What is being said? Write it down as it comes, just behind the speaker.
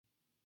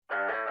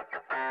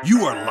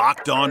You are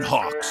Locked On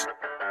Hawks,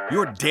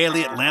 your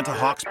daily Atlanta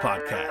Hawks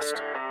podcast.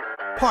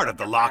 Part of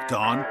the Locked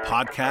On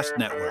Podcast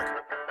Network.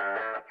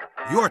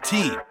 Your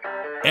team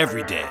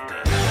every day.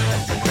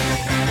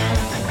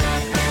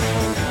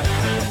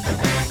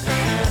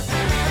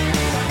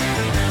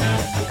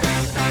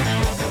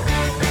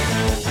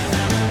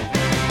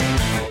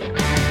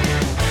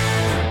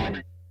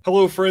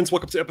 Hello, friends.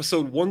 Welcome to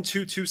episode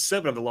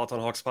 1227 of the Locked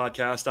On Hawks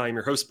podcast. I am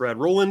your host, Brad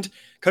Rowland,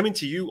 coming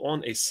to you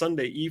on a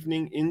Sunday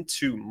evening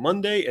into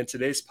Monday. And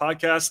today's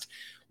podcast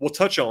will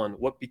touch on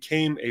what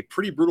became a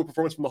pretty brutal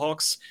performance from the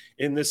Hawks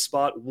in this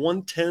spot,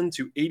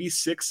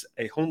 110-86,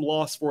 a home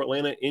loss for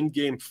Atlanta in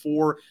Game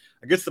 4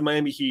 against the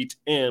Miami Heat.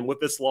 And with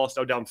this loss,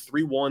 now down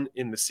 3-1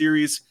 in the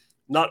series.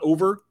 Not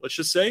over, let's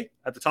just say,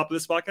 at the top of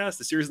this podcast.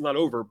 The series is not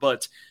over,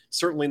 but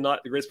certainly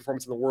not the greatest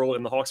performance in the world.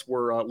 And the Hawks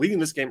were leading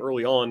this game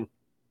early on,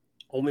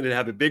 only to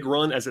have a big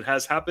run, as it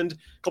has happened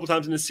a couple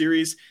times in this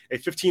series, a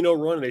 15-0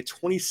 run and a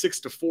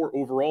 26-4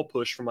 overall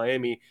push from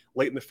Miami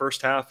late in the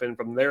first half. And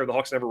from there, the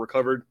Hawks never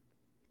recovered.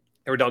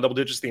 They were down double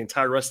digits the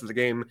entire rest of the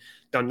game,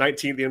 down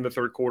 19 at the end of the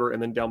third quarter, and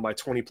then down by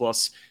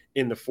 20-plus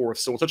in the fourth.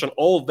 So we'll touch on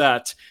all of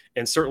that,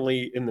 and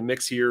certainly in the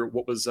mix here,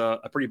 what was a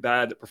pretty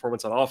bad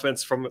performance on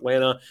offense from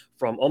Atlanta,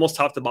 from almost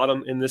top to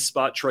bottom in this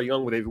spot. Trae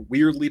Young with a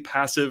weirdly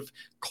passive,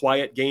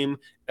 quiet game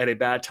at a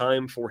bad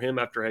time for him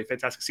after a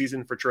fantastic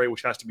season for Trae,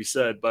 which has to be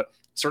said. But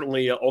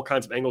certainly all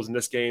kinds of angles in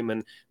this game,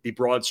 and the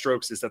broad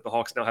strokes is that the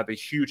Hawks now have a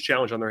huge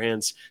challenge on their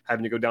hands,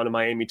 having to go down to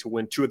Miami to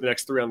win 2 of the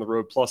next 3 on the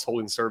road, plus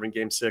holding serve in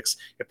Game 6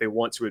 if they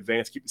want to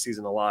advance, keep the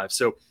season alive.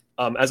 So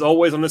as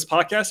always on this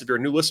podcast, if you're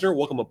a new listener,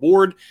 welcome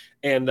aboard.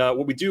 And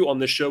what we do on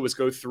this show is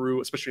go through,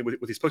 especially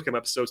with these postgame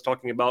episodes,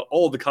 talking about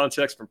all of the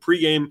context from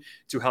pregame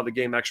to how the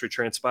game actually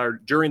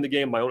transpired during the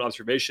game, my own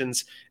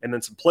observations, and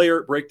then some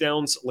player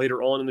breakdowns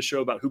later on in the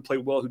show about who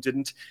played well, who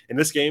didn't. In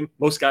this game,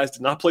 most guys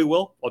did not play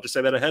well. I'll just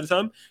say that ahead of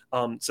time.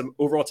 Some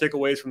overall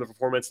takeaways from the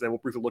performance, and then we'll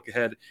briefly look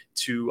ahead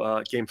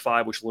to Game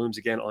 5, which looms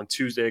again on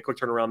Tuesday. A quick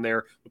turnaround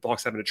there with the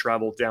Hawks having to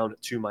travel down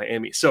to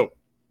Miami. So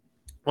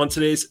on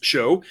today's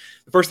show,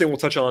 the first thing we'll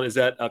touch on is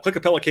that Clint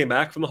Capela came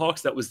back from the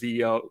Hawks. That was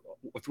the, if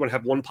you want to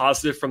have one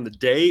positive from the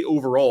day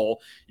overall,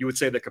 you would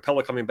say that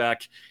Capela coming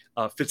back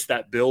fits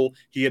that bill.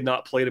 He had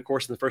not played, of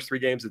course, in the first 3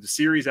 games of the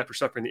series after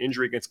suffering the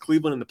injury against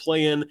Cleveland in the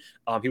play-in.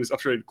 He was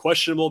upgraded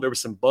questionable. There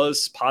was some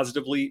buzz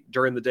positively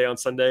during the day on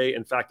Sunday.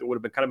 In fact, it would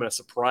have been kind of been a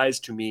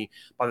surprise to me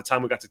by the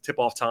time we got to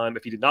tip-off time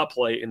if he did not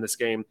play in this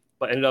game,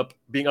 but ended up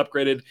being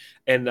upgraded.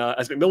 And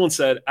as McMillan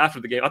said after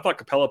the game, I thought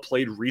Capela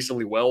played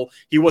reasonably well.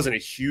 He wasn't a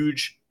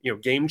huge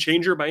game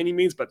changer by any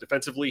means, but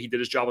defensively, he did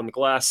his job on the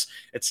glass,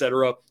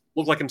 etc.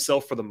 Looked like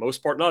himself for the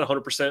most part, not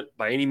 100%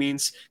 by any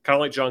means, kind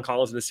of like John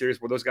Collins in the series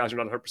where those guys are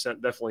not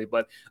 100% definitely,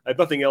 but if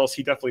nothing else,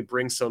 he definitely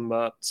brings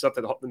some stuff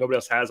that nobody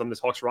else has on this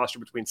Hawks roster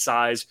between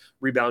size,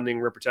 rebounding,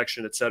 rim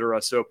protection,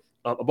 etc. So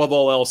above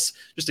all else,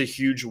 just a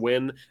huge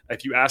win.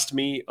 If you asked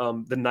me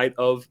the night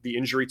of the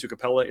injury to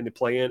Capela in the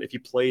play-in, if he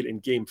played in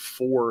Game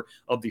 4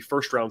 of the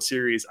first-round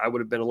series, I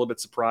would have been a little bit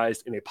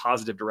surprised in a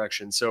positive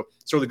direction. So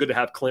it's really good to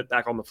have Clint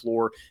back on the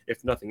floor,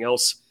 if nothing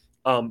else.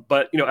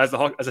 But, as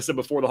I said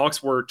before, the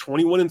Hawks were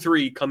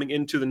 21-3 coming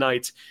into the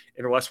night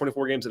in their last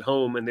 24 games at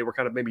home, and they were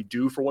kind of maybe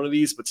due for one of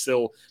these, but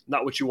still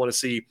not what you want to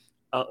see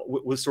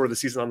with sort of the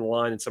season on the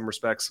line in some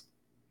respects.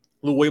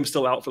 Lou Williams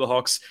still out for the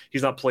Hawks.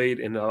 He's not played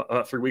in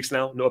 3 weeks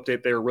now. No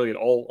update there really at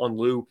all on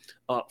Lou.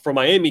 For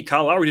Miami,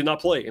 Kyle Lowry did not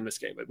play in this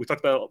game. We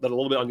talked about that a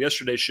little bit on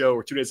yesterday's show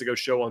or 2 days ago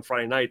show on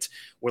Friday night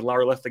when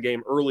Lowry left the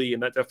game early,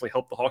 and that definitely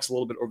helped the Hawks a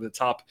little bit over the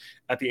top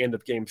at the end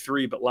of Game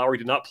 3. But Lowry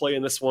did not play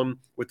in this one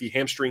with the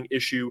hamstring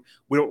issue.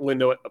 We don't really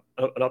know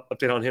an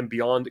update on him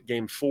beyond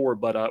Game 4,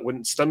 but it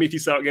wouldn't stun me if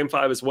he's out Game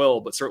 5 as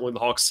well. But certainly the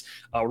Hawks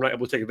were not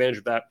able to take advantage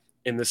of that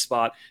in this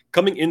spot.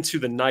 Coming into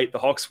the night, the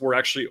Hawks were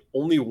actually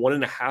only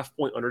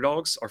 1.5-point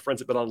underdogs. Our friends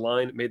at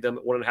BetOnline made them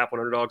 1.5-point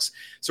underdogs.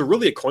 So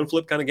really a coin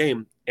flip kind of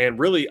game. And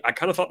really, I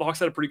kind of thought the Hawks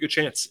had a pretty good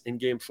chance in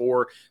Game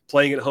 4,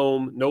 playing at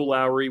home, no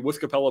Lowry,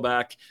 with Capela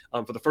back.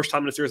 For the first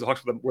time in the series, the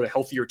Hawks were the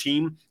healthier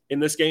team in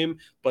this game,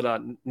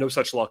 but no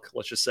such luck,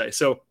 let's just say.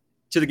 So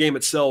to the game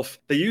itself,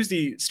 they used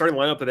the starting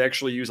lineup that they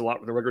actually use a lot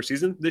with the regular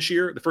season this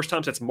year. The first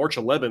time since March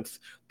 11th,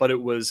 but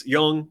it was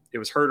Young, it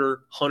was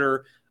Herter,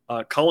 Hunter,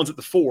 Collins at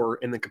the 4,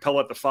 and then Capela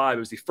at the 5. It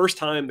was the first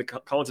time that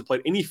Collins had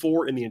played any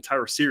 4 in the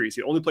entire series.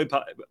 He only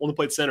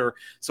played center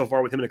so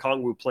far, with him and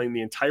Okongwu playing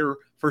the entire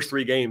first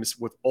 3 games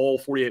with all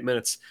 48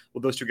 minutes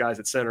with those 2 guys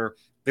at center.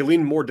 They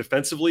lean more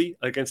defensively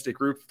against a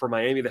group for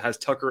Miami that has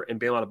Tucker and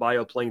Bam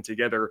Adebayo playing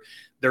together.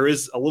 There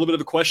is a little bit of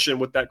a question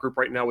with that group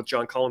right now with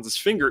John Collins'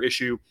 finger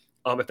issue.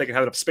 If they can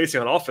have enough spacing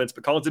on offense,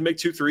 but Collins did make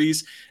 2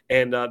 threes,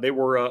 and they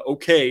were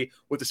okay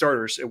with the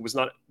starters.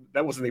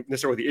 That wasn't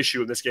necessarily the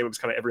issue in this game. It was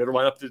kind of every other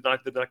lineup did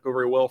not go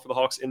very well for the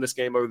Hawks in this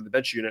game over the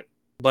bench unit.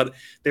 But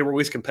they were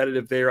always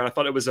competitive there. And I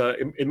thought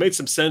it made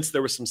some sense.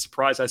 There was some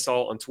surprise I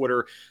saw on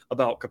Twitter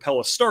about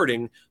Capela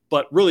starting,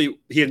 but really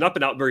he had not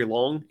been out very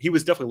long. He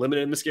was definitely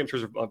limited in this game in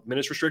terms of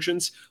minutes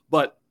restrictions,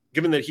 but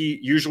given that he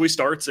usually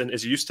starts and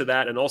is used to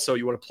that, and also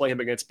you want to play him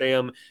against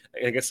Bam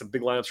and against some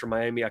big lineups from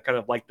Miami, I kind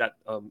of like that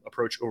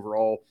approach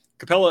overall.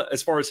 Capella,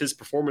 as far as his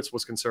performance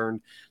was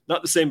concerned,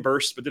 not the same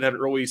burst, but did have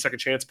an early second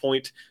chance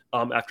point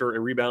after a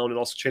rebound and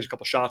also changed a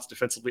couple shots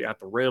defensively at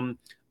the rim.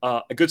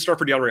 A good start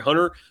for DeAndre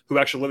Hunter, who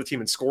actually led the team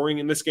in scoring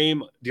in this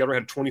game. DeAndre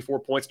had 24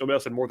 points. Nobody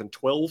else had more than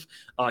 12.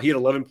 He had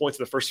 11 points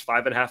in the first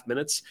 5.5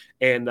 minutes.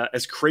 And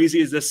as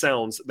crazy as this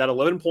sounds, that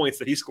 11 points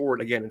that he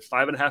scored, again, in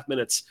 5.5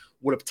 minutes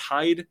would have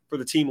tied for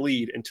the team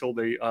lead until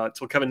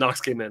Kevin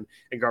Knox came in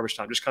garbage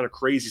time. Just kind of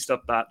crazy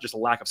stuff about just a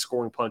lack of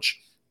scoring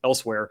punch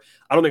elsewhere.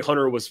 I don't think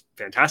Hunter was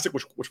fantastic,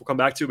 which we'll come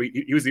back to, but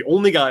he was the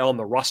only guy on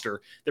the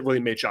roster that really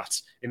made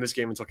shots in this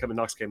game until Kevin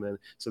Knox came in.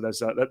 So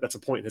that's a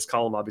point in his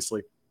column,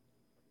 obviously.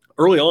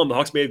 Early on, the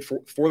Hawks made four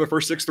of their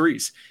first 6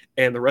 threes,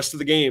 and the rest of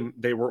the game,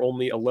 they were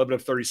only 11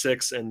 of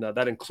 36, and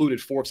that included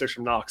 4 of 6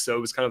 from Knox. So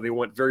it was they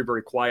went very,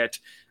 very quiet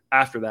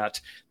after that.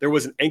 There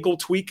was an ankle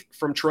tweak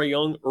from Trae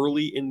Young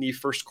early in the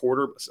first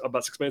quarter,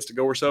 about 6 minutes to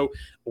go or so,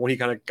 when he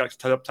kind of got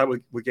tied up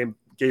with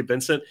Gabe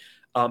Vincent.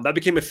 That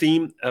became a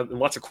theme, and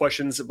lots of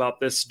questions about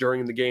this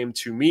during the game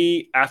to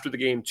me, after the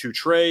game to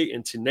Trae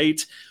and to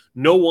Nate.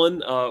 No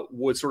one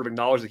would sort of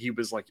acknowledge that he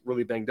was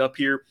really banged up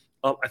here.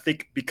 I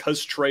think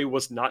because Trae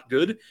was not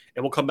good,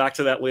 and we'll come back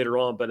to that later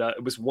on, but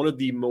it was one of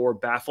the more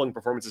baffling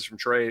performances from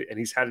Trae, and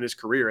he's had in his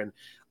career. And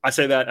I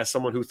say that as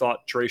someone who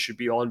thought Trae should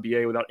be all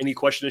NBA without any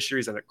question this year.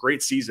 He's had a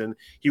great season.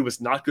 He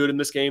was not good in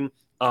this game.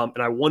 And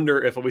I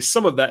wonder if at least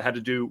some of that had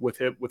to do with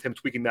him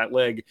tweaking that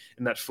leg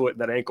and that foot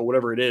and that ankle,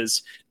 whatever it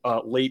is,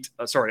 late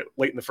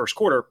in the first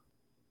quarter.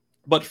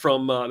 But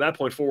from that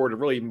point forward,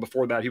 and really even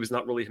before that, he was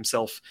not really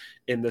himself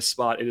in this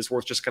spot. It is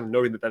worth just kind of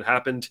noting that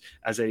happened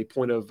as a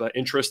point of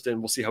interest,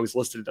 and we'll see how he's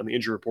listed on the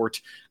injury report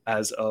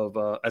as of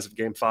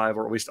Game 5,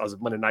 or at least as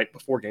of Monday night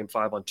before Game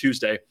 5 on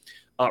Tuesday.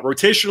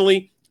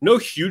 Rotationally, no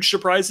huge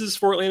surprises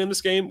for Atlanta in this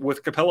game.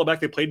 With Capella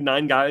back, they played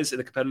 9 guys in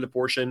the competitive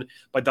portion.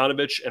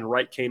 Bogdanovich and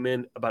Wright came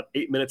in about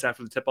 8 minutes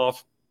after the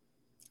tip-off.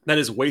 That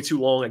is way too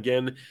long,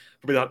 again,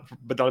 for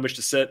Bogdanovich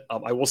to sit.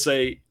 I will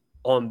say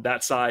on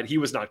that side, he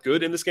was not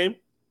good in this game,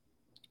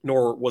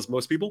 nor was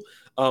most people.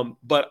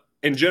 But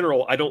in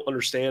general, I don't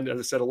understand, as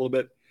I said a little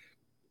bit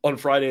on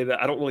Friday,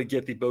 that I don't really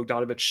get the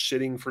Bogdanovich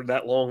sitting for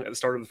that long at the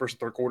start of the first and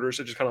third quarters.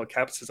 It just kind of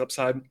caps his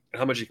upside and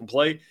how much he can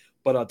play.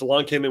 But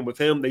DeLon came in with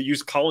him. They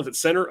used Collins at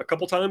center a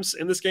couple times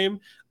in this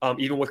game,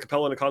 even with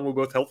Capella and Okongwu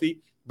both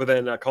healthy. But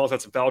then Collins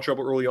had some foul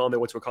trouble early on. They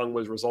went to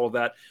Okongwu as a result of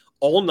that.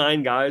 All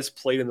 9 guys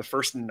played in the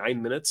first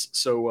 9 minutes,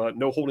 so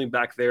no holding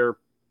back there.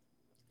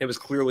 It was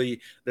clearly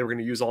they were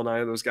going to use all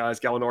 9 of those guys.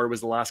 Gallinari was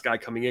the last guy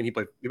coming in. He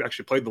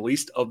actually played the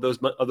least of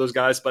those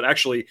guys, but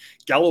actually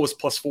Gallo was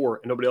 +4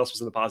 and nobody else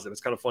was in the positive. It's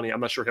kind of funny. I'm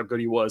not sure how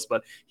good he was,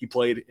 but he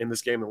played in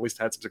this game and at least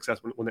had some success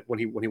when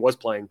he was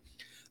playing.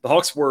 The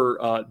Hawks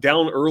were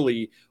down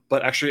early,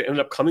 but actually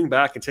ended up coming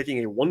back and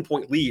taking a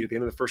 1-point lead at the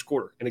end of the first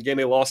quarter. In a game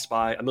they lost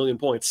by 1,000,000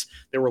 points,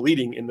 they were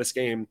leading in this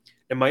game.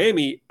 And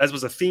Miami, as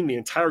was a theme the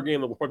entire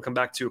game that we'll probably come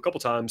back to a couple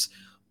times,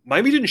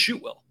 Miami didn't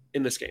shoot well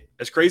in this game.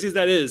 As crazy as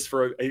that is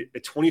for a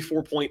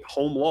 24-point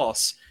home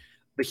loss,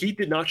 the Heat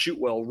did not shoot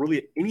well really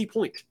at any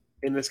point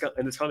in this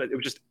context. It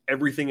was just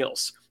everything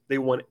else. They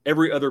won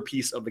every other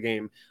piece of the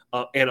game.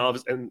 And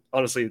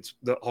honestly,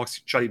 the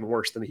Hawks shot even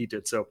worse than the Heat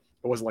did. So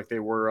it wasn't like they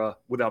were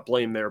without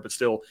blame there, but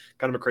still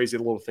kind of a crazy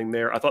little thing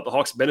there. I thought the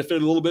Hawks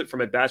benefited a little bit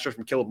from a bad start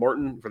from Caleb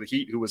Martin for the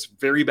Heat, who was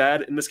very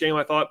bad in this game,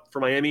 I thought, for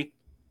Miami.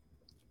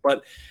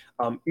 But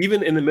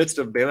even in the midst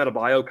of Bam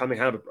Adebayo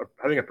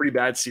having a pretty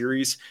bad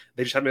series,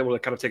 they just haven't been able to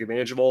kind of take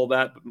advantage of all of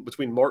that. But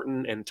between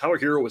Martin and Tyler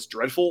Hero was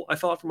dreadful, I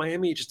thought, for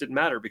Miami. It just didn't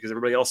matter because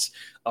everybody else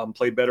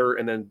played better.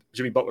 And then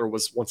Jimmy Butler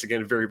was once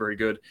again very, very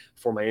good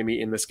for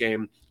Miami in this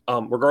game.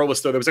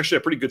 Regardless, though, there was actually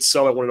a pretty good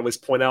sub I wanted to always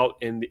point out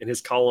in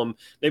his column.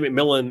 Nate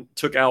McMillan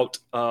took out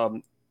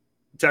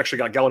actually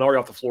got Gallinari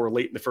off the floor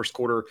late in the first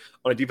quarter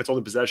on a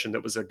defense-only possession.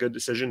 That was a good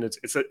decision. It's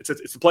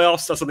the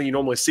playoffs. That's something you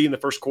normally see in the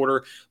first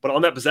quarter. But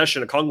on that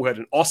possession, Okongwu had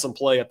an awesome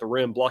play at the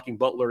rim, blocking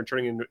Butler and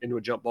turning into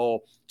a jump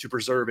ball to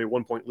preserve a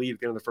 1-point lead at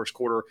the end of the first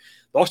quarter.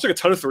 The Hawks took a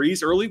ton of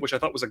threes early, which I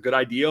thought was a good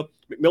idea.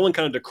 McMillan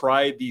kind of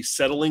decried the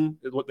settling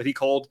that he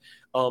called,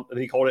 and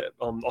he called it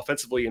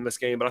offensively in this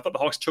game. But I thought the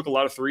Hawks took a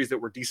lot of threes that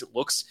were decent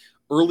looks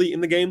early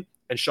in the game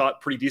and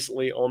shot pretty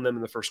decently on them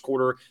in the first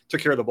quarter.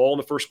 Took care of the ball in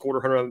the first quarter.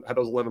 Hunter had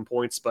those 11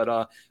 points.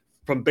 But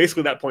from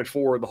basically that point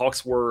forward, the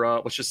Hawks were,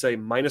 let's just say,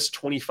 minus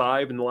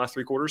 25 in the last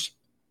 3 quarters.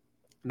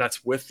 And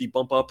that's with the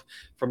bump up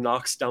from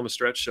Knox down the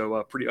stretch.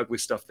 So pretty ugly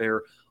stuff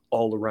there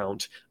all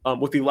around.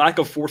 With the lack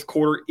of fourth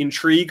quarter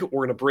intrigue,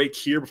 we're going to break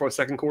here before the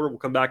second quarter. We'll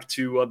come back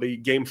to the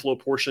game flow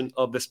portion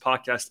of this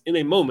podcast in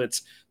a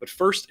moment. But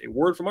first, a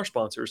word from our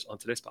sponsors on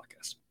today's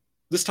podcast.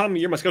 this time of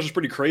year, my schedule is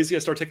pretty crazy. I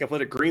started taking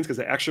Athletic Greens because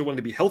I actually wanted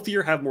to be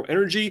healthier, have more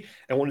energy,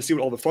 and wanted to see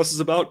what all the fuss is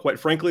about, quite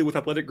frankly, with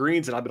Athletic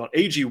Greens. And I've been on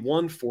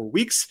AG1 for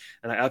weeks,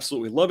 and I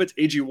absolutely love it.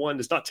 AG1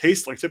 does not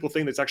taste like a typical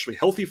thing that's actually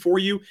healthy for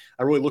you.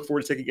 I really look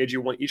forward to taking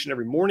AG1 each and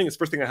every morning. It's the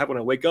first thing I have when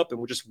I wake up,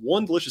 and with just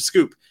one delicious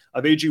scoop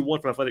of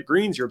AG1 from Athletic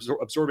Greens, you're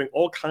absorbing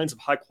all kinds of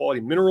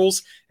high-quality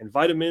minerals and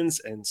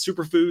vitamins and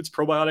superfoods,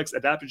 probiotics,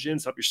 adaptogens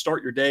to help you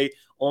start your day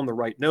on the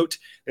right note.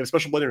 They have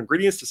special blended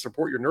ingredients to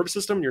support your nervous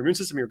system, your immune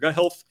system, your gut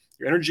health,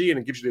 your energy, and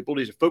it gives you the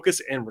ability to focus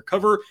and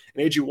recover.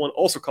 And AG1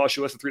 also costs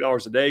you less than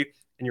 $3 a day,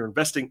 and you're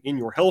investing in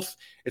your health.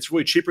 It's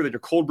really cheaper than your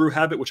cold brew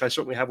habit, which I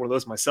certainly have one of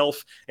those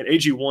myself. And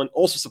AG1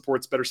 also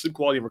supports better sleep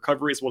quality and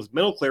recovery, as well as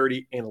mental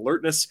clarity and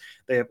alertness.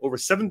 They have over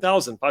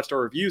 7,000 five-star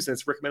reviews, and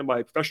it's recommended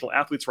by professional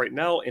athletes right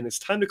now. And it's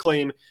time to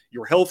claim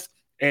your health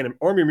and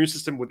arm your immune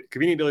system with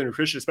convenient daily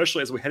nutrition,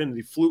 especially as we head into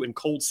the flu and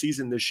cold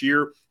season this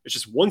year. It's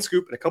just one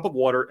scoop and a cup of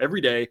water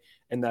every day,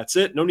 and that's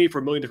it. No need for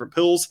a million different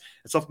pills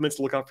and supplements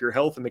to look out for your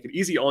health and make it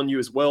easy on you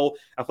as well.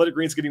 Athletic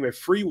Greens is giving you a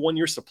free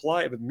 1-year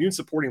supply of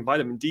immune-supporting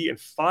vitamin D and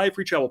 5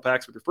 free travel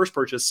packs with your first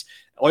purchase.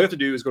 All you have to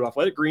do is go to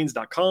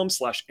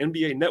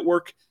athleticgreens.com/NBA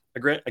network.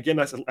 Again,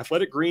 that's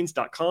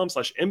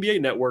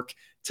athleticgreens.com/NBA network.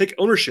 Take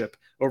ownership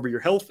over your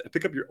health and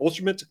pick up your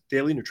ultimate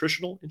daily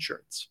nutritional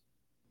insurance.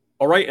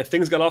 All right, and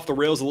things got off the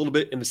rails a little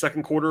bit in the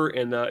second quarter,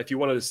 and if you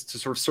wanted to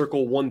sort of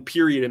circle one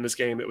period in this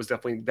game, it was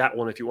definitely that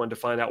one. If you wanted to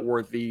find out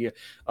where the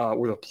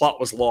plot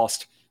was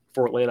lost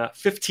for Atlanta,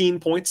 15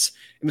 points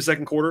in the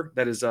second quarter.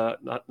 That is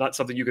not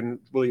something you can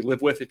really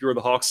live with if you're the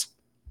Hawks.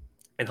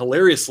 And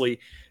hilariously,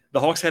 the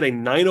Hawks had a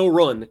 9-0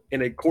 run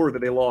in a quarter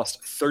that they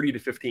lost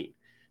 30-15.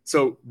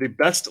 So the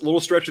best little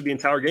stretch of the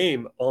entire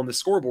game on the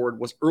scoreboard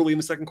was early in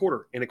the second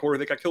quarter, in a quarter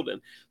they got killed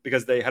in,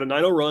 because they had a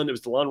 9-0 run. It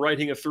was DeLon Wright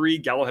hitting a 3.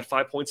 Gallo had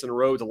 5 points in a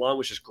row. DeLon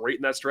was just great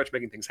in that stretch,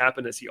 making things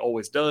happen as he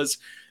always does.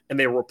 And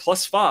they were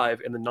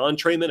 +5 in the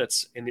non-Trey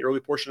minutes in the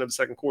early portion of the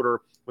second quarter.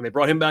 When they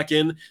brought him back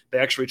in, they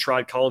actually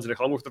tried Collins and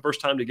Okongwu for the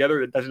first time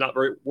together. That did not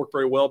work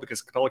very well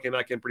because Capella came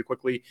back in pretty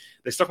quickly.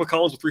 They stuck with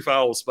Collins with 3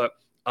 fouls, but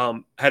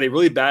had a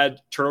really bad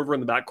turnover in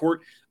the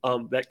backcourt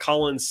that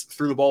Collins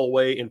threw the ball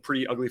away in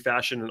pretty ugly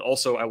fashion. And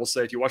also, I will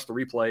say, if you watch the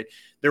replay,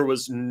 there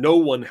was no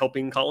one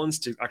helping Collins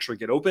to actually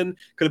get open.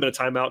 Could have been a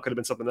timeout, could have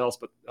been something else,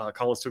 but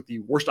Collins took the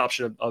worst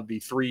option of the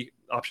 3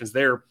 options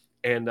there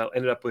and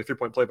ended up with a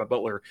 3-point play by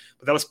Butler.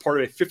 But that was part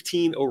of a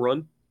 15-0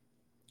 run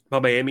by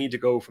Miami to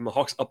go from the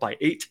Hawks up by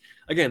 8.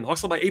 Again, the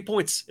Hawks led by 8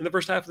 points in the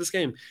first half of this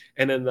game.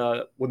 And then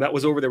when that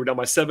was over, they were down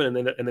by 7,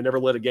 and they never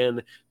led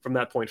again from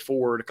that point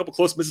forward. A couple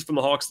close misses from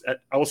the Hawks.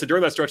 I will say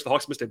during that stretch, the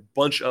Hawks missed a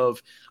bunch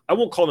of, I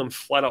won't call them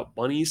flat-out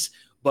bunnies,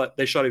 but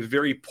they shot a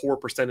very poor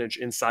percentage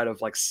inside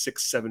of like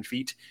 6-7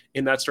 feet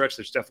in that stretch,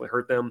 which definitely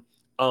hurt them.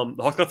 The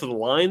Hawks got to the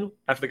line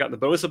after they got in the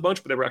bonus a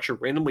bunch, but they were actually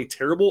randomly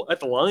terrible at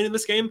the line in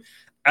this game.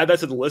 Add that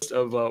to the list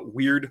of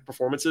weird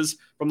performances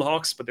from the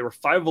Hawks, but they were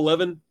 5 of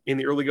 11 in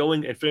the early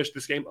going and finished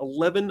this game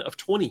 11 of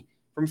 20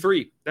 from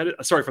 3. That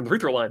is, from the free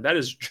throw line. That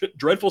is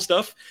dreadful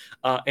stuff.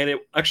 And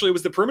it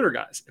was the perimeter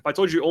guys. If I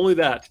told you only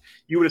that,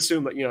 you would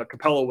assume that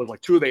Capella was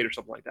like 2 of 8 or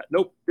something like that.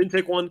 Nope, didn't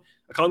take one.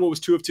 Okongwu was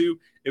 2 of 2.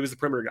 It was the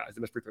perimeter guys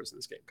that missed free throws in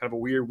this game. Kind of a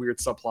weird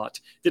subplot.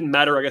 Didn't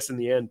matter, I guess, in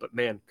the end, but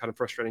man, kind of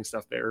frustrating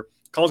stuff there.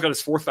 Collins got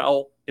his 4th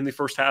foul in the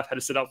first half. Had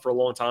to sit out for a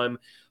long time.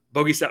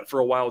 Bogey sat for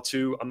a while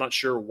too. I'm not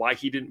sure why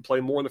he didn't play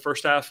more in the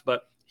first half,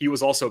 but he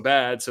was also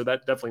bad, so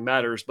that definitely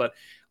matters. But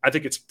I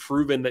think it's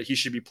proven that he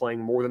should be playing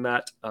more than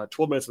that.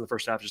 12 minutes in the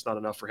first half is just not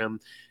enough for him.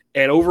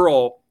 And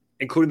overall,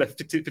 including that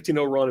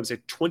 15-0 run, it was a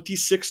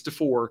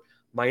 26-4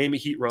 Miami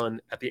Heat run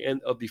at the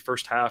end of the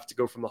first half to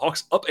go from the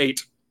Hawks up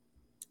 8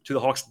 to the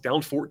Hawks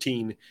down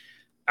 14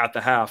 at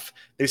the half.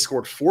 They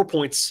scored 4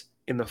 points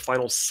in the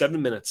final 7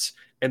 minutes,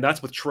 and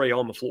that's with Trey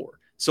on the floor.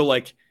 So,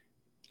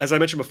 as I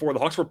mentioned before, the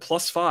Hawks were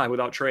 +5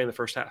 without Trey in the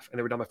first half, and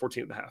they were down by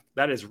 14 at the half.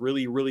 That is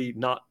really, really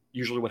not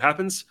usually what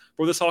happens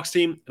for this Hawks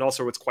team, and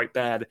also it's quite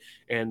bad,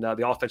 and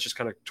the offense just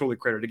kind of totally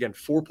cratered. Again,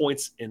 4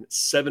 points in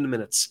 7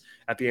 minutes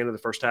at the end of the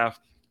first half.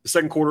 The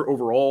second quarter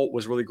overall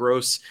was really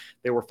gross.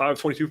 They were 5 of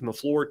 22 from the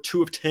floor,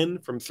 2 of 10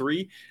 from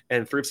 3,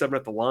 and 3 of 7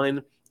 at the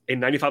line. A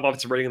 95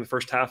 offensive rating in the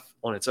first half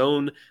on its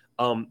own.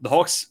 The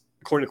Hawks,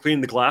 according to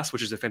Cleaning the Glass,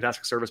 which is a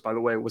fantastic service, by the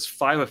way,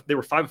 they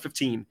were 5 of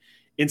 15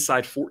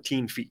 inside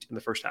 14 feet in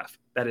the first half.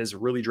 That is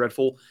really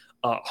dreadful.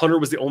 Hunter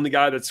was the only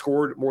guy that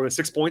scored more than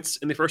 6 points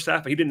in the first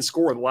half, but he didn't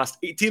score in the last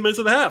 18 minutes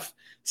of the half.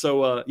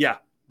 So,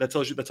 that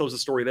tells the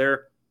story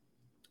there.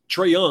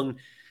 Trey Young,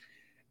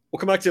 we'll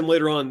come back to him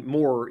later on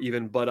more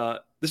even,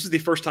 but this is the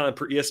first time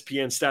per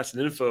ESPN Stats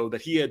and Info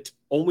that he had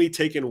only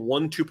taken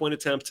 1 2-point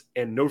attempt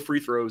and no free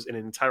throws in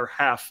an entire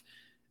half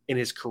in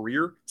his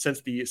career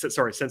since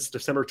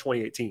December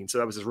 2018. So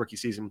that was his rookie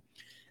season.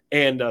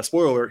 And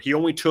spoiler alert, he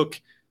only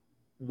took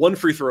 1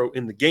 free throw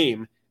in the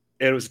game,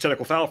 and it was a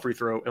technical foul free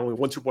throw, and only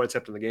 1 2-point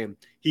attempt in the game.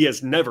 He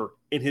has never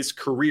in his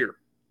career,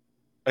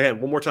 again,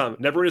 one more time,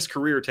 never in his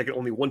career taken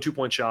only 1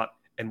 2-point shot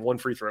and 1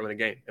 free throw in a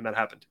game, and that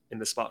happened in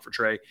this spot for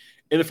Trey.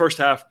 In the first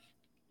half,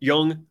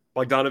 Young,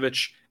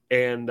 Bogdanovich,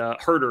 and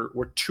Herter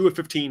were 2 of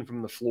 15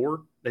 from the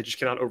floor. They just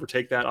cannot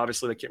overtake that.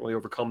 Obviously, they can't really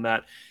overcome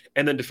that.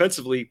 And then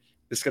defensively,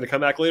 this is going to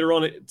come back later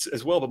on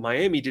as well, but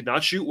Miami did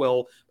not shoot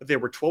well, but they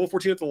were 12 of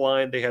 14 at the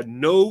line. They had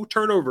no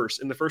turnovers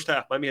in the first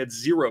half. Miami had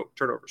 0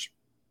 turnovers.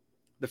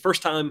 The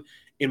first time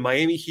in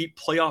Miami Heat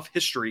playoff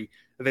history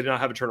that they did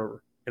not have a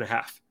turnover in a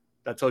half.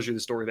 That tells you the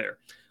story there.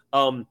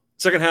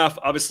 Second half,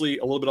 obviously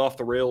a little bit off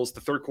the rails.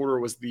 The third quarter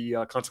was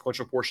the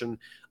consequential portion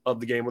of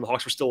the game when the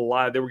Hawks were still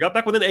alive. They got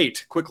back within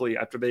 8 quickly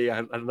after they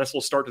had a nice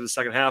little start to the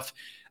second half.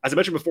 As I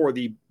mentioned before,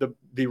 the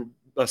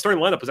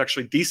starting lineup was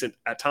actually decent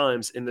at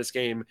times in this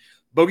game.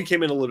 Bogey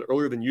came in a little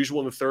earlier than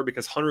usual in the third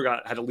because Hunter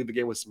had to leave the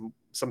game with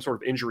some sort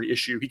of injury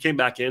issue. He came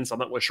back in, so I'm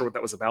not really sure what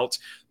that was about,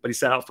 but he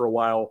sat out for a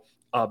while.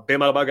 Bam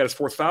Adebayo got his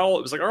 4th foul.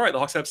 It was like, all right, the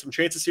Hawks have some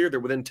chances here. They're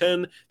within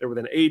 10. They're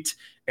within 8.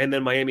 And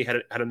then Miami had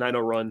a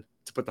 9-0 run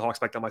to put the Hawks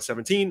back down by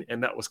 17,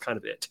 and that was kind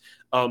of it.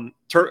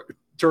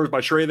 Turnovers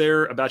by Trey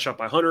there, a bad shot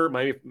by Hunter.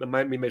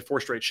 Miami made 4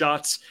 straight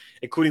shots,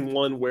 including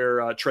one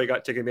where Trey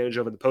got taken advantage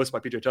of in the post by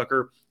PJ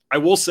Tucker. I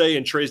will say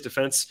in Trey's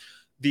defense,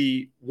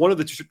 one of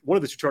the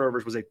two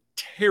turnovers was a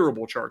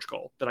terrible charge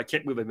call that I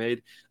can't believe they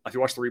made. If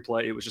you watch the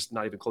replay, it was just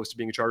not even close to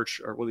being a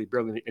charge, or really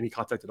barely any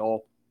contact at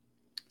all.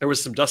 There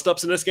was some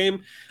dust-ups in this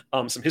game,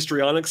 some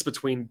histrionics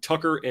between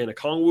Tucker and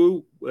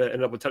Okongwu.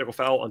 Ended up with a technical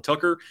foul on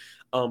Tucker,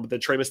 but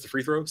then Trey missed the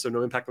free throw, so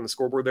no impact on the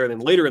scoreboard there. And then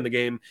later in the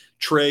game,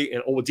 Trey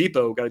and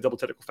Oladipo got a double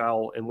technical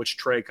foul in which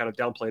Trey kind of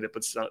downplayed it,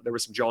 but there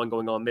was some jawing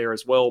going on there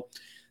as well.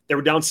 They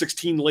were down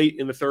 16 late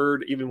in the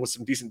third, even with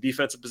some decent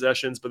defensive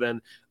possessions. But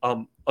then,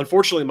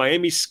 unfortunately,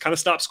 Miami kind of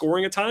stopped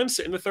scoring at times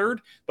in the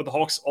third, but the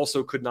Hawks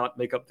also could not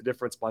make up the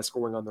difference by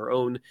scoring on their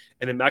own.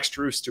 And then Max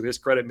Strus, to his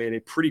credit, made a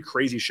pretty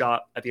crazy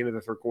shot at the end of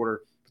the third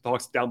quarter. The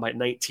Hawks down by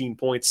 19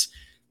 points.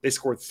 They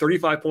scored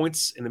 35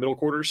 points in the middle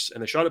quarters,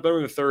 and they shot it better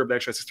in the third. They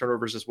actually had 6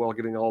 turnovers as well,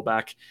 giving it all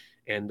back.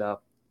 And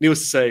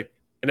needless to say,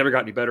 it never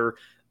got any better.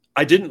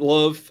 I didn't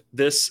love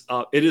this.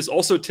 It is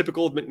also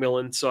typical of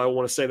McMillan, so I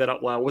want to say that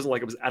out loud. It wasn't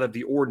like it was out of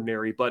the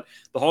ordinary, but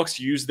the Hawks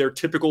used their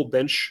typical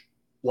bench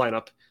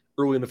lineup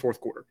early in the fourth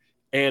quarter.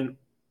 And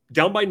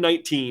down by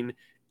 19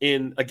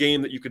 in a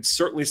game that you could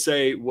certainly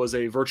say was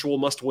a virtual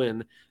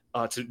must-win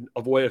to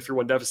avoid a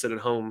 3-1 deficit at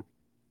home,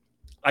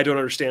 I don't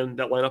understand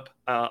that lineup.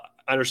 I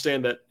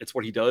understand that it's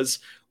what he does,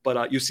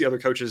 but you see other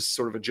coaches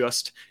sort of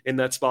adjust in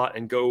that spot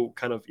and go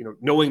kind of,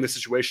 knowing the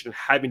situation and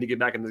having to get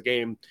back into the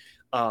game,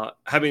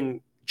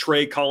 having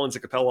Trey, Collins,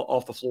 and Capella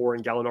off the floor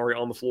and Gallinari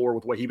on the floor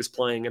with the way he was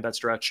playing at that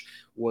stretch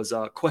was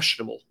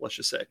questionable, let's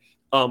just say.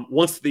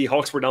 Once the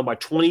Hawks were down by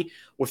 20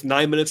 with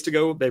 9 minutes to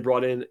go, they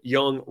brought in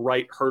Young,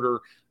 Wright, Herter,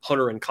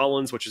 Hunter, and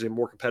Collins, which is a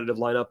more competitive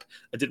lineup.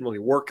 It didn't really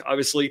work,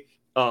 obviously.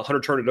 Hunter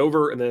turned it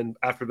over, and then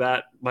after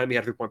that, Miami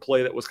had a 3-point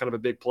play that was kind of a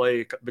big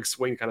play, big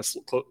swing, kind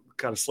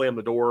of slammed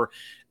the door.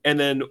 And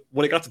then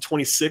when it got to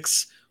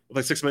 26, with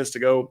like 6 minutes to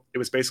go, it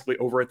was basically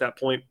over at that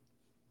point.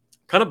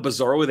 Kind of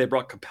bizarrely, they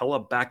brought Capella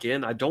back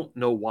in. I don't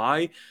know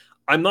why.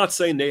 I'm not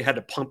saying they had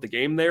to punt the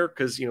game there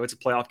because, it's a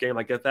playoff game.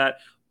 I get that.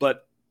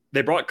 But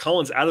they brought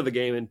Collins out of the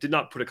game and did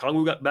not put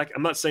Okongwu back.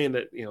 I'm not saying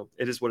that,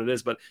 it is what it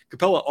is, but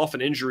Capella off an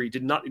injury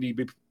did not need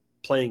to be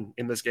playing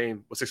in this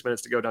game with 6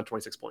 minutes to go, down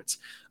 26 points.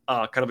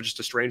 Kind of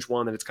just a strange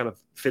one, and it's kind of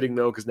fitting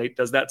though because Nate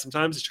does that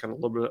sometimes. It's kind of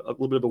a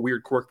little bit of a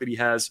weird quirk that he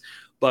has.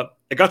 But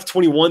it got to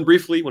 21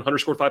 briefly when Hunter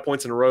scored 5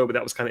 points in a row, but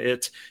that was kind of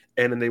it.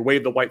 And then they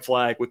waved the white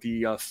flag with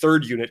the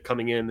third unit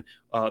coming in,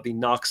 the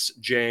Knox,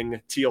 Jang,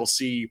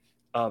 TLC,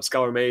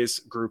 Skylar Mays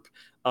group,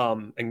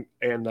 and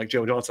like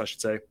Jalen Johnson, I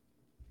should say.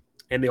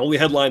 And the only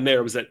headline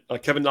there was that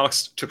Kevin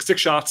Knox took 6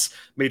 shots,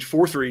 made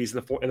 4 threes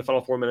in the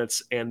final 4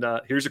 minutes. And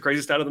here's the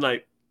crazy stat of the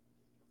night.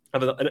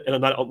 And a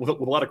night with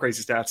a lot of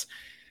crazy stats.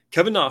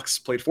 Kevin Knox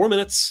played 4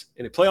 minutes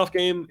in a playoff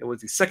game and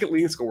was the second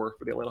leading scorer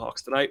for the Atlanta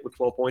Hawks tonight with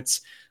 12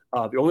 points.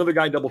 The only other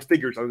guy in double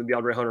figures other than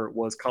DeAndre Hunter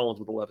was Collins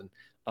with 11.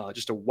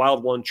 Just a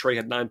wild one. Trey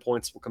had 9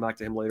 points. We'll come back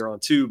to him later on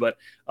too, but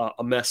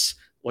a mess,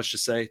 let's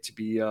just say, to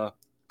be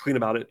clean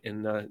about it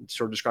and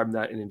sort of describing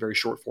that in a very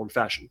short form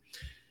fashion.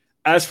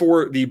 As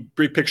for the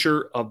big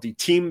picture of the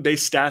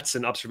team-based stats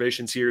and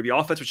observations here, the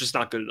offense was just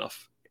not good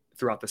enough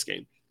throughout this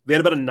game. They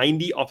had about a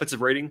 90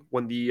 offensive rating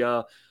when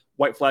the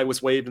white flag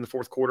was waved in the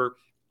fourth quarter.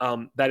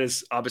 That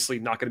is obviously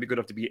not going to be good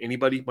enough to beat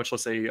anybody, much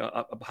less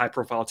a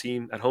high-profile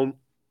team at home.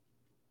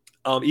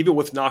 Even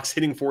with Knox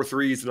hitting 4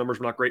 threes, the numbers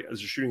were not great as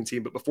a shooting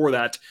team. But before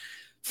that,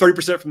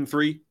 30% from the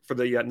three for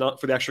the not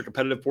for the extra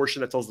competitive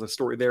portion. That tells the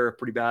story there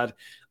pretty bad.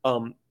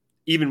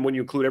 Even when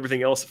you include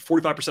everything else,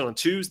 45% on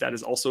twos, that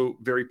is also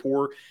very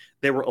poor.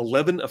 They were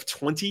 11 of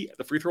 20 at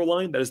the free throw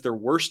line. That is their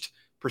worst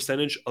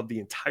percentage of the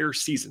entire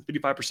season,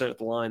 55% at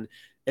the line.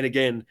 And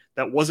again,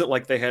 that wasn't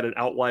like they had an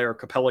outlier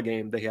Capella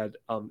game. They had,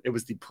 it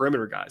was the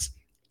perimeter guys.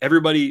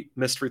 Everybody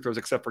missed free throws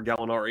except for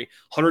Gallinari.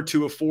 Hunter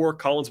 2 of 4,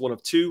 Collins 1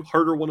 of 2,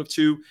 Herter 1 of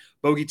 2,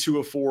 Bogey 2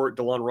 of 4,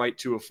 DeLon Wright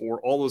 2 of 4.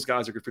 All those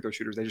guys are good free throw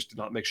shooters. They just did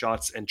not make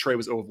shots, and Trey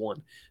was 0 of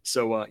 1.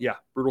 So,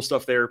 brutal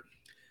stuff there.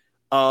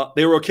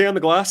 They were okay on the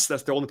glass.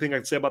 That's the only thing I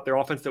can say about their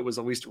offense that was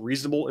at least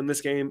reasonable in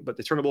this game. But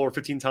they turned the ball over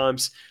 15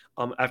 times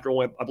after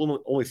I believe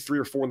only 3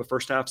 or 4 in the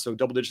first half. So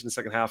double digits in the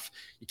second half.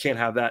 You can't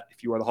have that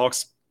if you are the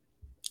Hawks.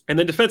 And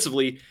then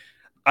defensively,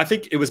 I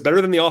think it was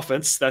better than the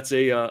offense. That's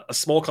a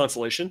small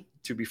consolation,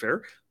 to be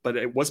fair, but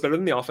it was better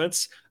than the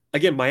offense.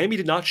 Again, Miami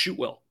did not shoot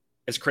well.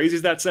 As crazy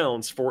as that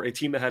sounds, for a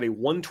team that had a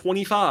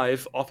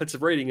 125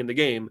 offensive rating in the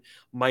game,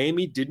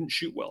 Miami didn't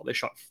shoot well. They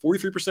shot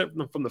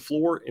 43% from the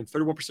floor and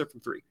 31% from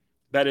three.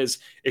 That is,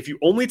 if you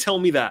only tell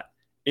me that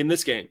in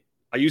this game,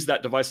 I use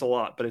that device a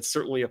lot, but it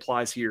certainly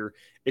applies here.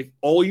 If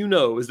all you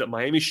know is that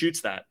Miami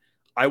shoots that,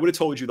 I would have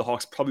told you the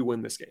Hawks probably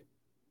win this game.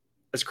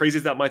 As crazy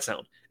as that might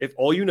sound. If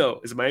all you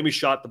know is that Miami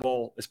shot the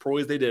ball as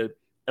poorly as they did,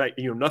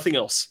 and nothing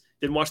else,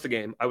 didn't watch the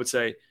game, I would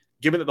say,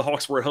 given that the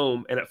Hawks were at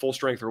home and at full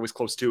strength or always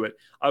close to it,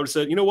 I would have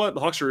said, you know what?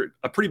 The Hawks are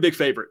a pretty big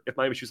favorite if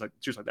Miami shoots like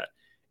that.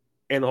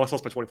 And the Hawks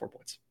lost by 24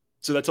 points.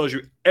 So that tells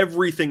you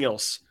everything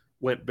else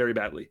went very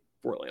badly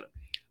for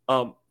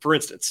Atlanta. For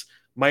instance,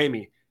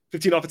 Miami,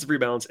 15 offensive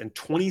rebounds and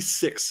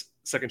 26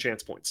 second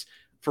chance points.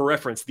 For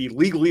reference, the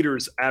league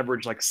leaders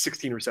average like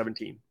 16 or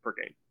 17 per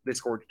game. They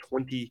scored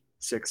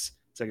 26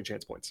 second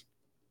chance points.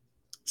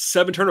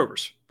 7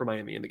 turnovers for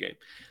Miami in the game.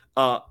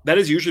 That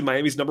is usually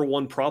Miami's number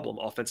one problem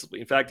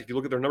offensively. In fact, if you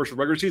look at their numbers for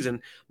regular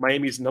season,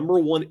 Miami's number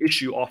one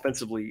issue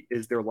offensively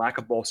is their lack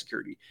of ball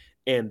security.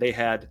 And they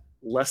had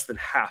less than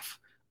half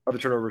of the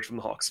turnovers from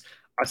the Hawks.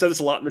 I've said this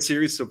a lot in the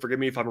series, so forgive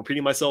me if I'm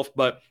repeating myself,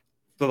 but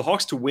for the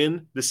Hawks to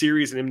win the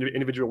series and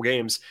individual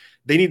games,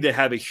 they need to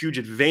have a huge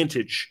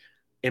advantage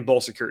in ball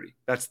security.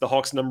 That's the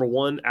Hawks' number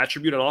one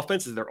attribute on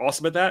offense, is they're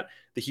awesome at that.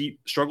 The Heat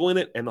struggle in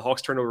it, and the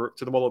Hawks turn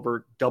the ball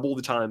over double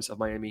the times of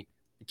Miami.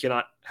 You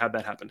cannot have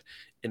that happen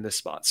in this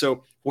spot.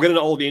 So we'll get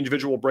into all of the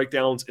individual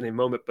breakdowns in a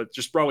moment, but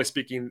just broadly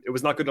speaking, it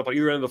was not good enough on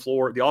either end of the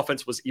floor. The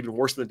offense was even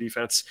worse than the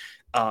defense,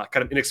 kind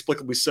of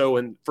inexplicably so.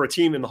 And for a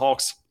team in the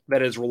Hawks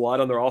that has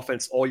relied on their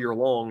offense all year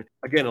long,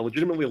 again, a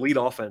legitimately elite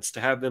offense, to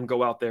have them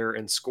go out there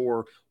and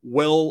score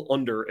well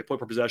under a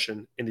point per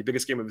possession in the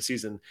biggest game of the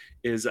season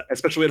is,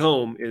 especially at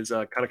home, is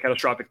kind of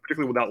catastrophic,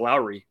 particularly without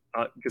Lowry,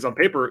 because on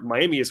paper,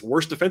 Miami is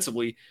worse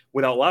defensively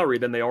without Lowry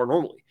than they are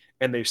normally.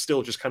 And they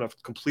still just kind of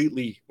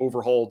completely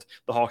overhauled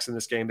the Hawks in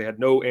this game. They had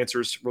no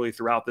answers really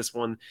throughout this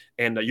one.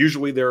 And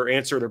usually their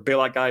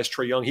bailout guy is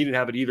Trae Young. He didn't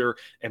have it either.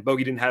 And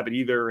Bogey didn't have it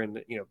either.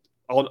 And,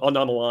 on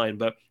down the line.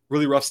 But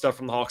really rough stuff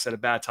from the Hawks at a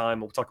bad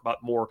time. We'll talk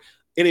about more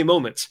in a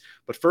moment.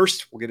 But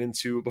first, before we get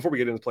into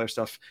the player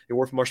stuff, a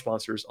word from our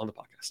sponsors on the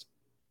podcast.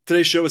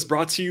 Today's show is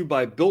brought to you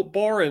by Built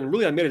Bar, and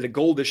really I made it a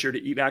goal this year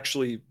to eat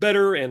actually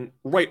better and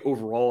right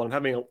overall. I'm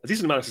having a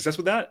decent amount of success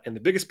with that, and the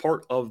biggest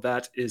part of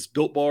that is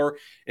Built Bar.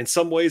 In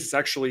some ways, it's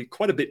actually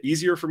quite a bit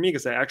easier for me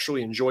because I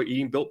actually enjoy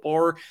eating Built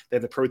Bar. They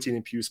have the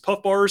protein-infused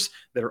puff bars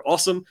that are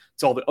awesome.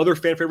 It's all the other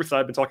fan favorites that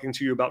I've been talking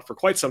to you about for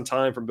quite some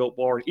time from Built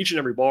Bar, and each and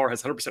every bar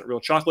has 100%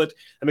 real chocolate.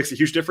 That makes a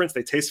huge difference.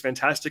 They taste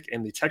fantastic,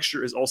 and the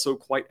texture is also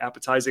quite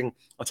appetizing.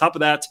 On top of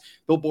that,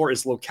 Built Bar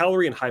is low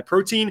calorie and high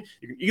protein.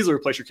 You can easily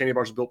replace your candy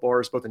bars with Built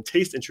Bars, both in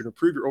taste and to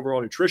improve your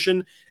overall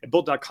nutrition. And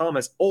Built.com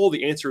has all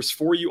the answers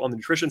for you on the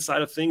nutrition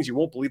side of things. You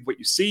won't believe what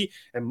you see.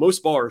 And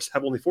most bars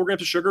have only 4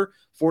 grams of sugar,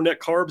 4 net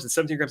carbs, and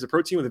 17 grams of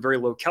protein with a very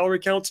low calorie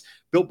count.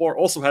 Built Bar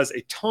also has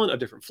a ton of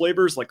different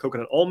flavors like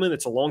coconut almond.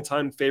 It's a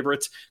longtime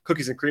favorite.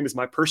 Cookies and cream is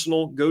my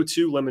personal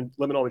go-to. Lemon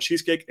almond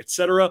cheesecake,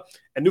 etc.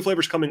 And new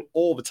flavors coming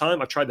all the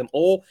time. I've tried them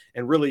all,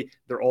 and really,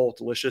 they're all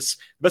delicious.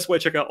 The best way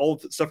to check out all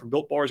the stuff from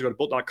Built Bar is go to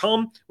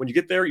Built.com. When you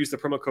get there, use the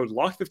promo code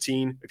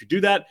LOCKED15. If you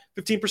do that,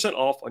 15%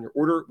 off on your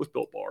order with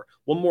Built Bar.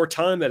 One more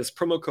time, that is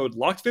promo code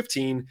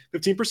LOCKED15,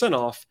 15%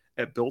 off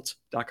at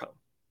Built.com.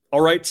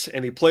 All right,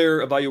 and the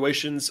player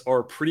evaluations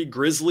are pretty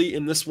grisly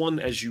in this one,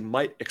 as you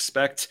might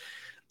expect.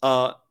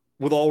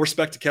 With all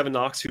respect to Kevin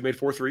Knox, who made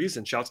 4 threes,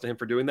 and shouts to him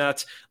for doing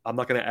that. I'm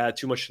not going to add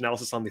too much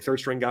analysis on the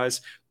third-string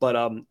guys, but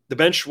the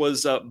bench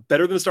was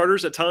better than the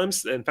starters at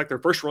times. In fact, their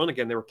first run,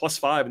 again, they were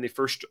 +5 in the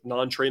first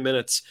non-Trae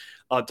minutes.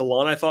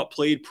 DeLon, I thought,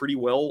 played pretty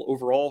well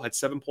overall, had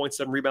 7 points,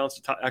 7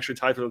 rebounds, actually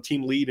tied for the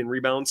team lead in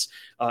rebounds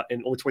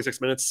in only 26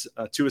 minutes,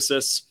 2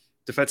 assists.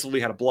 Defensively,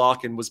 had a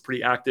block and was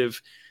pretty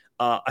active.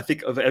 I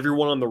think of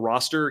everyone on the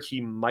roster, he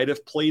might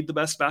have played the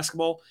best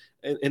basketball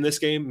in this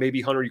game. Maybe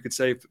Hunter, you could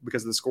say,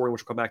 because of the scoring,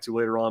 which we'll come back to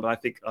later on. But I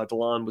think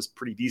DeLon was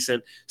pretty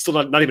decent. Still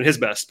not even his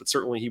best, but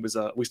certainly he was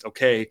at least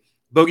okay.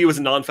 Bogey was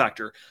a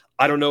non-factor.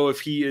 I don't know if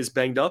he is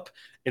banged up.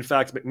 In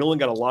fact, McMillan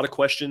got a lot of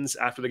questions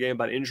after the game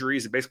about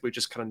injuries and basically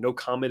just kind of no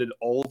commented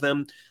all of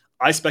them.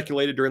 I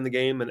speculated during the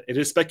game, and it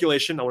is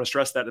speculation. I want to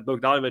stress that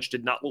Bogdanovic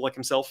did not look like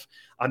himself.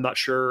 I'm not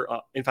sure.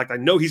 In fact, I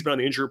know he's been on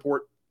the injury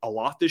report a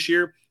lot this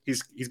year.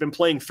 He's been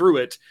playing through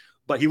it,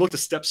 but he looked a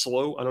step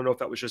slow. I don't know if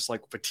that was just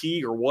like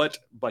fatigue or what,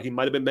 but he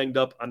might have been banged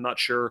up. I'm not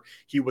sure.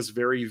 He was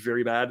very,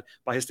 very bad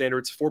by his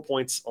standards. 4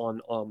 points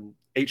on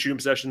 8 shooting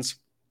possessions.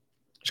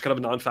 Just kind of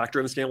a non-factor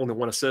in this game. Only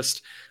 1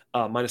 assist,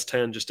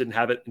 -10. Just didn't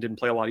have it and didn't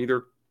play a lot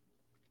either.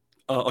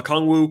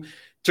 Okongwu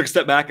took a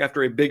step back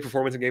after a big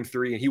performance in Game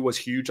 3, and he was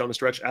huge on the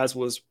stretch, as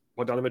was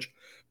Bogdanovic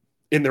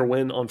in their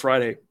win on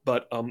Friday.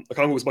 But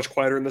Okongwu was much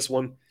quieter in this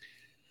one.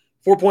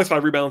 4 points,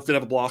 5 rebounds, did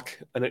have a block,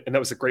 and that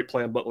was a great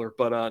play on Butler,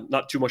 but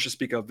not too much to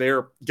speak of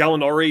there.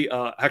 Gallinari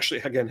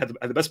actually, again, had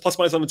the best plus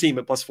minus on the team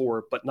at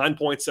 +4, but 9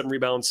 points, 7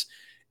 rebounds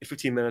in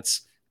 15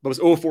 minutes, but was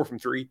 0-4 from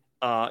 3.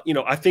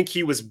 I think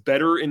he was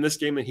better in this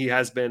game than he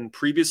has been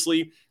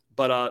previously,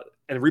 but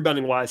and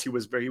rebounding wise, he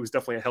was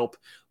definitely a help.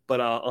 But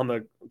on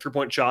the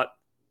 3-point shot,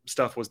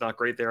 stuff was not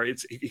great there.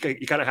 He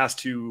kind of has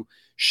to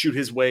shoot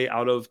his way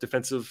out of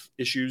defensive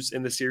issues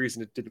in this series,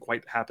 and it didn't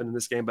quite happen in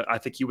this game. But I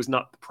think he was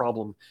not the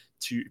problem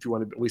if you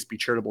want to at least be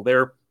charitable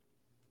there.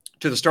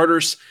 To the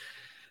starters,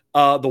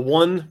 the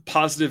one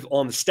positive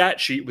on the stat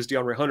sheet was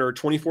DeAndre Hunter,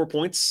 24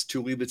 points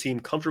to lead the team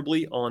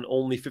comfortably on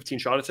only 15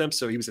 shot attempts.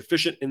 So he was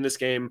efficient in this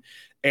game.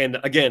 And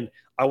again,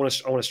 I want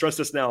to stress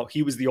this now.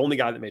 He was the only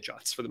guy that made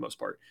shots for the most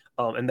part.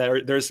 And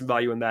there's some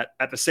value in that.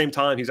 At the same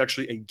time, he's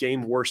actually a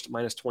game worst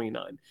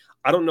 -29.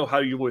 I don't know how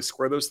you really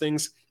square those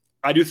things.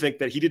 I do think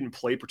that he didn't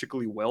play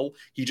particularly well.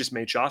 He just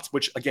made shots,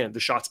 which, again, the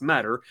shots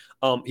matter.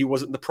 He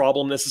wasn't the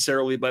problem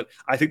necessarily, but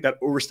I think that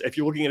if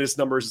you're looking at his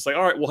numbers, it's like,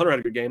 all right, well, Hunter had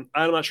a good game.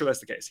 I'm not sure that's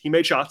the case. He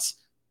made shots.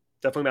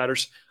 Definitely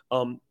matters.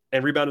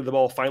 And rebounded the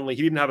ball finally.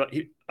 He didn't have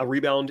a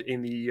rebound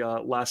in the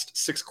last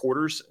 6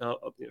 quarters.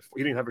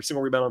 He didn't have a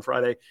single rebound on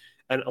Friday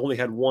and only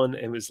had 1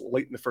 and was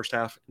late in the first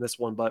half in this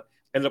one, but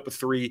ended up with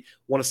 3,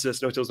 1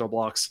 assist, no steals, no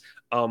blocks.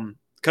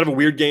 Kind of a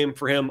weird game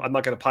for him. I'm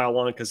not going to pile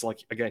on because,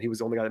 again, he was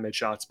the only guy that made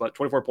shots. But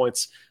 24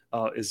 points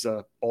is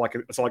that's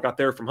all I got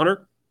there from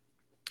Hunter.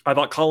 I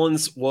thought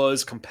Collins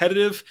was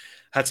competitive,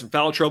 had some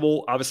foul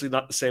trouble. Obviously,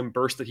 not the same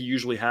burst that he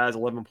usually has.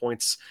 11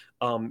 points,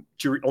 only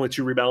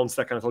 2 rebounds.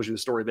 That kind of tells you the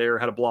story there.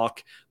 Had a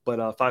block,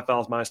 but 5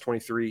 fouls,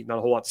 -23. Not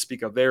a whole lot to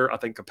speak of there. I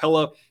think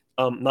Capella,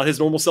 not his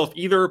normal self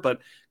either,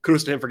 but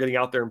kudos to him for getting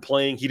out there and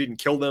playing. He didn't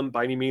kill them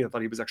by any means. I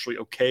thought he was actually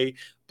okay,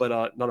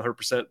 but not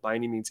 100% by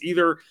any means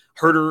either.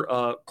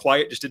 Herter,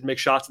 quiet, just didn't make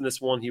shots in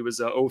this one. He was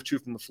 0-2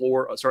 from the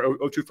floor.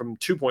 0-2 from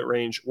 2-point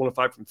range,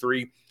 1-5 from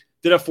 3.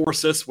 Did have 4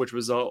 assists, which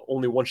was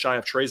only 1 shy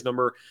of Trey's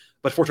number,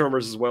 but 4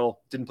 turnovers as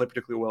well. Didn't play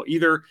particularly well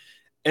either.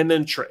 And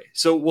then Trey.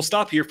 So we'll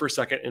stop here for a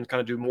second and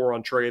kind of do more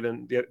on Trey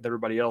than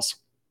everybody else.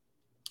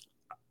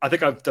 I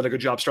think I've done a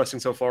good job stressing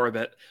so far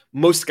that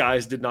most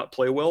guys did not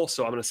play well.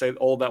 So I'm going to say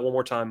all of that one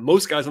more time.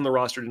 Most guys on the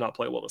roster did not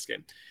play well in this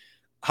game.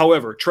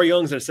 However, Trey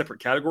Young's in a separate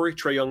category.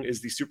 Trey Young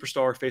is the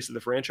superstar face of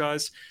the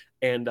franchise.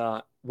 And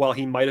while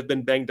he might have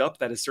been banged up,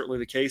 that is certainly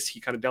the case.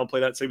 He kind of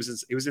downplayed that. So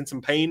he was in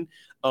some pain,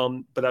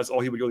 but that's all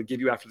he would really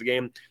give you after the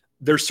game.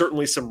 There's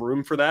certainly some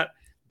room for that.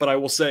 But I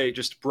will say,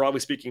 just broadly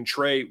speaking,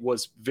 Trey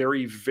was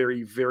very,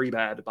 very, very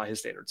bad by his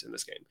standards in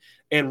this game.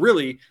 And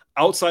really,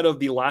 outside of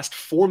the last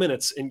 4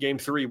 minutes in game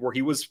 3, where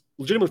he was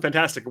legitimately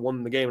fantastic and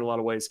won the game in a lot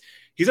of ways,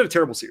 he's had a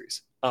terrible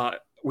series.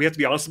 We have to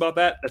be honest about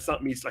that. That's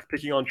not me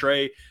picking on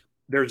Trey.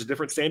 There's a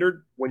different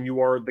standard when you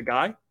are the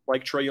guy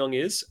like Trey Young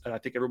is, and I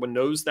think everyone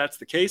knows that's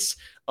the case.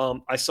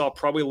 I saw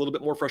probably a little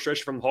bit more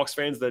frustration from the Hawks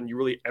fans than you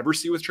really ever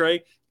see with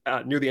Trey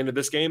near the end of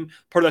this game.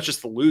 Part of that's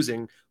just the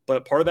losing,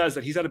 but part of that is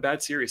that he's had a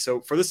bad series.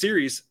 So for the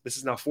series, this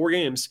is now 4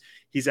 games,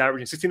 he's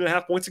averaging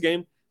 16.5 points a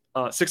game,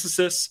 6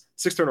 assists,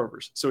 6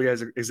 turnovers. So he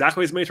has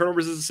exactly as many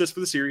turnovers as assists for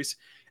the series,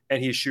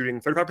 and he's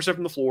shooting 35%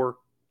 from the floor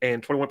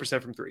and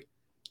 21% from 3.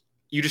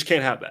 You just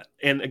can't have that.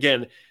 And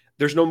again,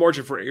 there's no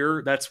margin for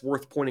error. That's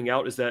worth pointing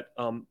out, is that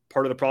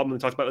part of the problem we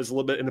talked about this a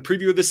little bit in the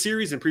preview of this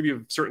series and preview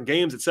of certain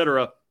games, et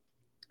cetera,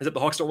 is that the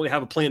Hawks don't really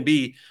have a plan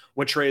B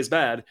when Trey is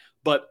bad,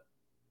 but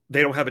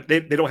they don't have it.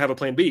 They don't have a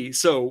plan B.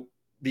 So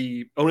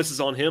the onus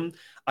is on him.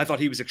 I thought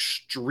he was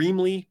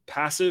extremely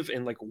passive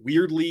and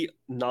weirdly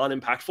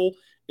non-impactful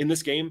in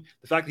this game.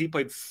 The fact that he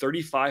played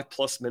 35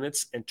 plus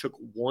minutes and took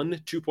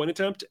 1 2-point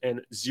attempt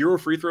and 0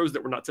 free throws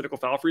that were not typical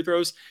foul free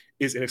throws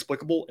is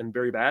inexplicable and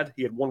very bad.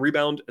 He had 1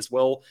 rebound as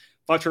well,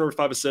 5 turnovers,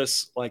 5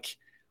 assists.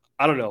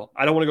 I don't know.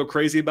 I don't want to go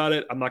crazy about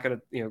it. I'm not going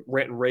to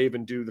rant and rave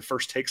and do the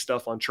first take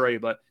stuff on Trey,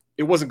 but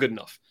it wasn't good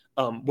enough.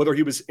 Whether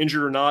he was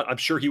injured or not, I'm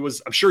sure he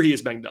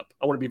is banged up.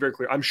 I want to be very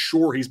clear. I'm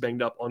sure he's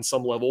banged up on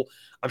some level.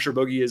 I'm sure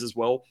Bogey is as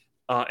well.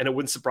 And it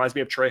wouldn't surprise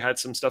me if Trey had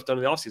some stuff done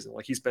in the offseason.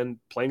 He's been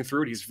playing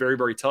through it. He's very,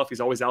 very tough.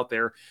 He's always out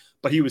there,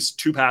 but he was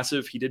too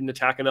passive. He didn't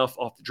attack enough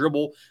off the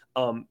dribble.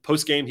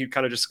 Post game, he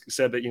kind of just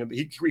said that,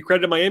 he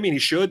credited Miami, and he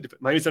should.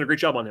 Miami's done a great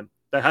job on him.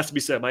 That has to be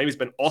said. Miami's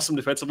been awesome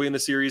defensively in the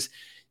series.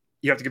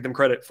 You have to give them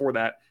credit for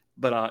that.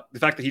 But the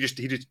fact that he just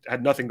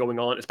had nothing going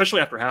on,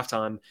 especially after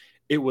halftime,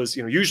 it was,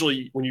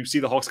 usually when you see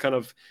the Hawks kind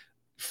of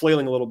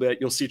flailing a little bit,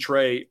 you'll see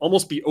Trey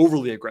almost be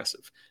overly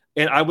aggressive.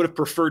 And I would have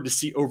preferred to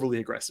see overly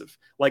aggressive.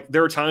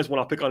 There are times when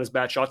I'll pick on his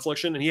bad shot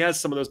selection, and he has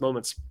some of those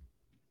moments.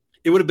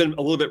 It would have been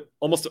a little bit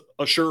almost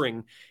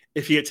assuring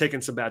if he had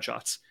taken some bad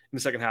shots in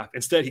the second half.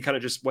 Instead, he kind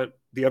of just went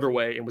the other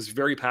way and was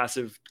very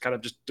passive, kind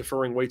of just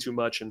deferring way too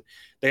much, and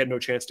they had no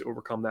chance to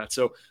overcome that.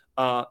 So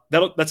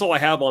that's all I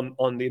have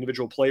on the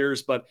individual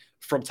players. But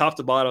from top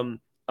to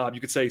bottom,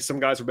 you could say some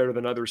guys are better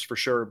than others for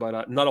sure,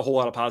 but not a whole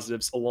lot of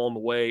positives along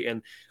the way.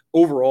 And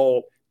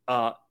overall,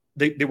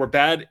 they were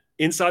bad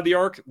inside the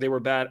arc. They were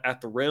bad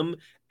at the rim.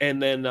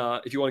 And then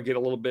if you want to get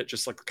a little bit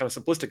just kind of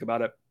simplistic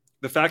about it,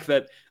 the fact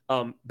that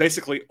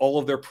basically all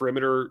of their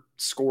perimeter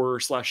scorer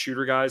 /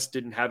 shooter guys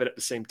didn't have it at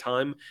the same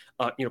time.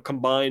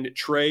 Combined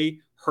Trey,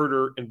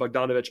 Herter, and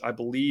Bogdanovic, I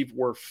believe,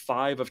 were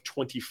 5 of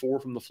 24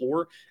 from the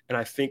floor, and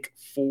I think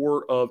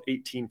 4 of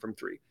 18 from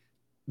 3.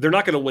 They're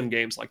not going to win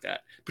games like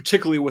that,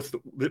 particularly with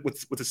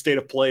the state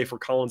of play for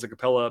Collins and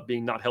Capella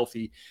being not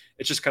healthy.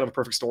 It's just kind of a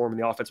perfect storm, and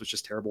the offense was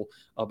just terrible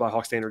by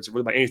Hawk standards,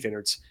 really by any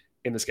standards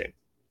in this game.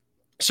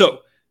 So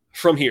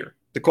from here,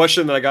 the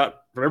question that I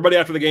got from everybody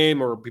after the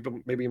game, or people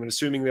maybe even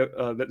assuming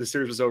that the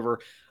series was over,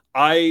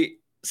 I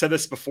said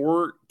this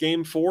before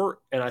Game 4,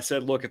 and I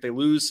said, look, if they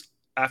lose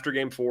after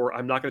Game 4,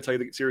 I'm not going to tell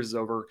you the series is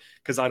over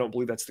because I don't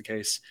believe that's the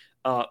case.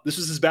 This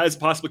was as bad as it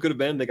possibly could have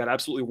been. They got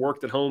absolutely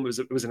worked at home.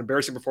 It was an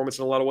embarrassing performance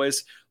in a lot of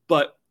ways,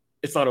 but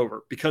it's not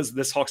over because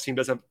this Hawks team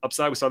does have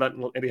upside. We saw that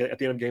at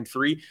the end of Game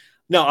 3.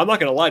 Now, I'm not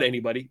going to lie to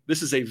anybody.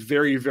 This is a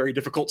very, very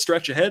difficult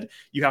stretch ahead.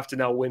 You have to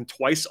now win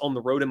twice on the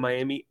road in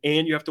Miami,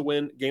 and you have to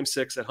win Game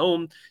 6 at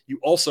home. You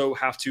also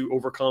have to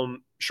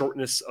overcome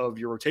shortness of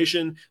your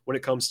rotation when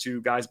it comes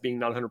to guys being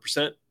not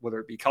 100%, whether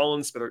it be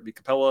Collins, whether it be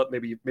Capella,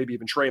 maybe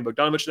even Trey and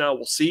Bogdanovic now.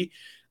 We'll see.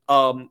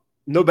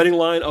 No betting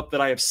line up that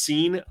I have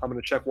seen. I'm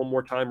going to check one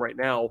more time right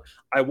now.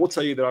 I will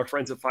tell you that our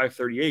friends at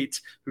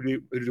 538,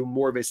 who do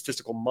more of a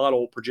statistical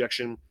model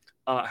projection,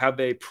 have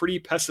a pretty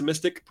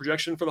pessimistic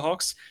projection for the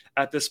Hawks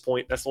at this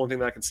point. That's the only thing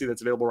that I can see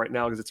that's available right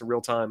now because it's in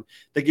real time.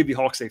 They give the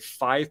Hawks a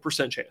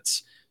 5%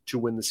 chance to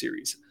win the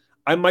series.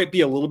 I might be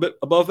a little bit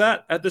above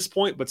that at this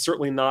point, but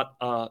certainly not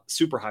a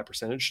super high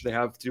percentage. They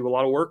have to do a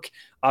lot of work.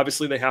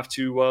 Obviously, they have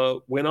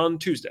to win on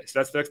Tuesday. So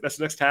that's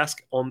the next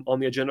task on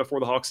the agenda for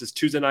the Hawks is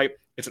Tuesday night.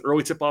 It's an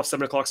early tip-off,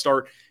 7 o'clock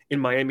start in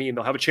Miami, and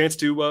they'll have a chance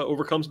to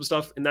overcome some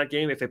stuff in that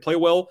game. If they play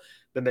well,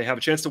 then they have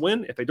a chance to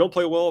win. If they don't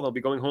play well, they'll be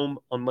going home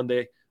on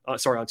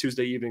on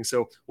Tuesday evening.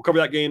 So we'll cover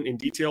that game in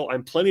detail.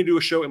 I'm planning to do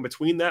a show in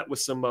between that with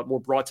some more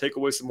broad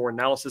takeaways, some more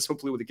analysis,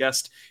 hopefully with a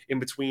guest in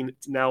between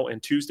now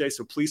and Tuesday.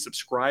 So please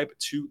subscribe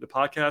to the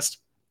podcast.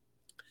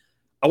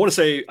 I want to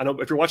say, I know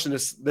if you're watching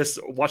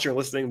watching or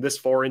listening this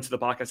far into the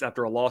podcast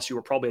after a loss, you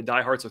were probably a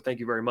diehard, so thank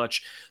you very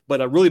much.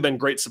 But really been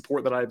great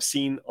support that I've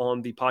seen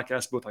on the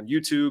podcast, both on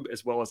YouTube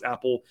as well as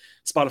Apple,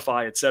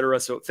 Spotify, etc.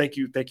 So thank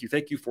you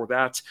for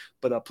that.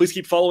 But please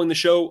keep following the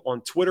show on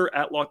Twitter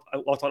at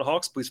Locked On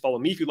Hawks. Please follow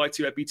me if you'd like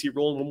to at BT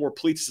Rolling. One more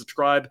plea to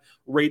subscribe,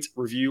 rate,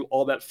 review,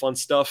 all that fun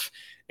stuff.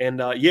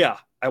 And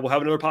I will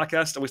have another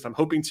podcast, at least I'm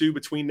hoping to,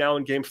 between now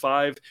and Game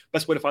 5.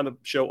 Best way to find the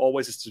show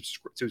always is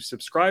to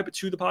subscribe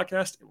to the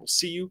podcast, and we'll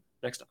see you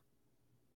next time.